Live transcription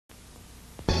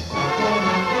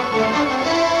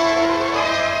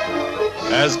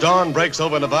As dawn breaks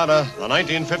over Nevada, the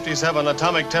 1957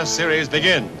 Atomic Test Series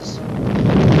begins.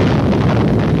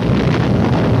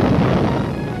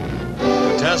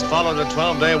 The test followed a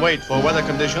 12-day wait for weather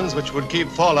conditions which would keep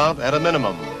fallout at a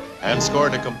minimum and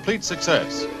scored a complete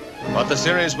success. But the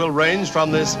series will range from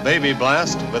this baby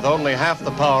blast with only half the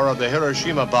power of the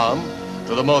Hiroshima bomb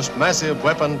to the most massive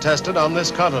weapon tested on this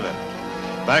continent.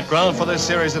 Background for this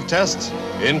series of tests,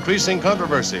 increasing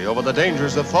controversy over the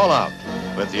dangers of fallout,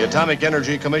 with the Atomic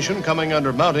Energy Commission coming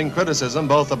under mounting criticism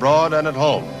both abroad and at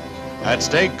home. At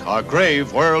stake are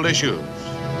grave world issues.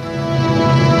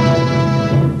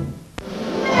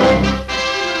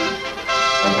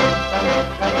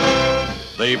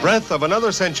 The breath of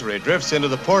another century drifts into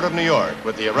the port of New York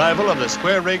with the arrival of the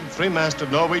square-rigged,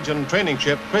 three-masted Norwegian training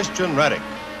ship Christian Radich.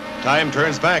 Time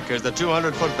turns back as the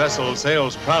 200-foot vessel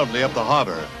sails proudly up the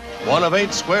harbor. One of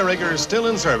 8 square-riggers still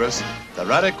in service, the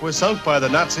Radich was sunk by the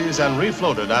Nazis and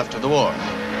refloated after the war.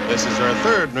 This is her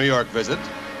 3rd New York visit,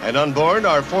 and on board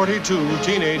are 42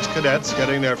 teenage cadets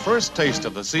getting their first taste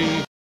of the sea